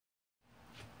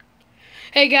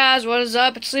Hey guys, what is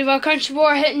up? It's Levi Country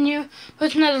Boy hitting you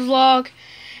with another vlog.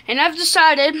 And I've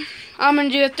decided I'm going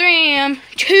to do a 3 a.m.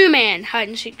 two-man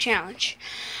hide-and-seek challenge.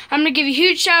 I'm going to give a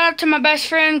huge shout out to my best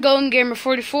friend, Golden Gamer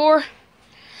 44.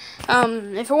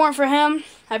 If it weren't for him,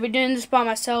 I'd be doing this by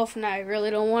myself, and I really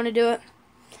don't want to do it.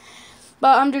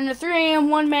 But I'm doing a 3 a.m.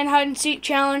 one-man hide-and-seek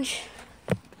challenge.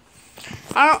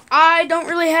 I don't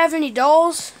really have any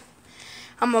dolls.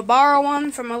 I'm going to borrow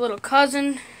one from my little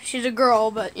cousin. She's a girl,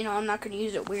 but, you know, I'm not going to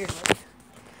use it weirdly.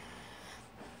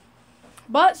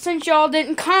 But since y'all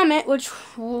didn't comment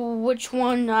which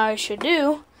one I should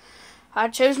do, I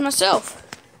chose myself.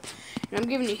 And I'm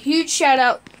giving a huge shout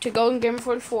out to Golden Gamer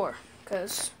 44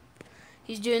 because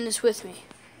he's doing this with me.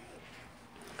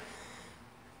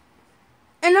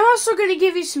 And I'm also going to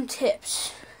give you some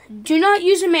tips. Do not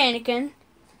use a mannequin,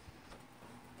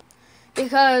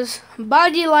 because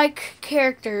body-like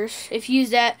characters, if you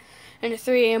use that in a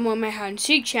 3 a.m. one-man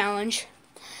hide-and-seek challenge,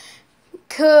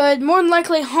 could more than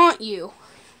likely haunt you,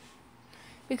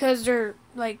 because they're,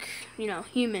 like, you know,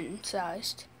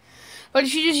 human-sized. But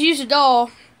if you just use a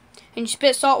doll and you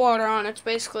spit salt water on it, it's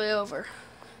basically over.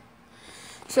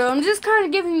 So I'm just kind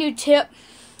of giving you a tip.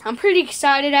 I'm pretty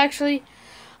excited, actually.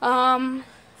 I'm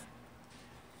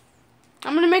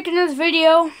going to make another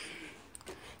video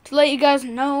to let you guys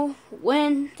know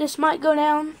when this might go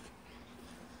down.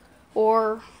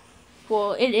 Or,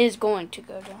 well, it is going to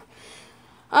go down.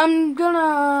 I'm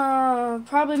gonna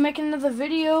probably make another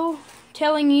video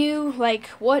telling you, like,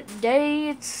 what day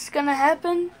it's gonna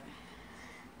happen.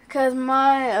 Because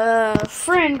my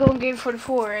friend, Golden Gamer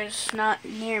 44, is not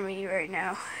near me right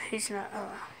now. He's not,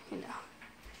 you know.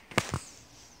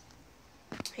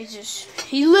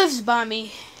 He lives by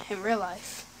me in real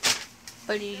life.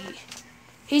 But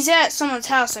he's at someone's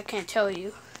house I can't tell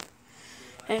you.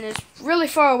 And it's really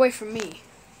far away from me.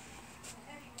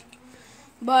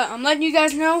 But I'm letting you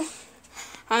guys know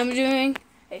I'm doing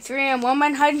a 3 a.m.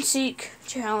 one-man hide-and-seek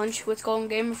challenge with Golden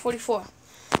Gamer 44.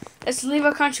 That's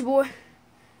Levi Country Boy.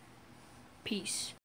 Peace.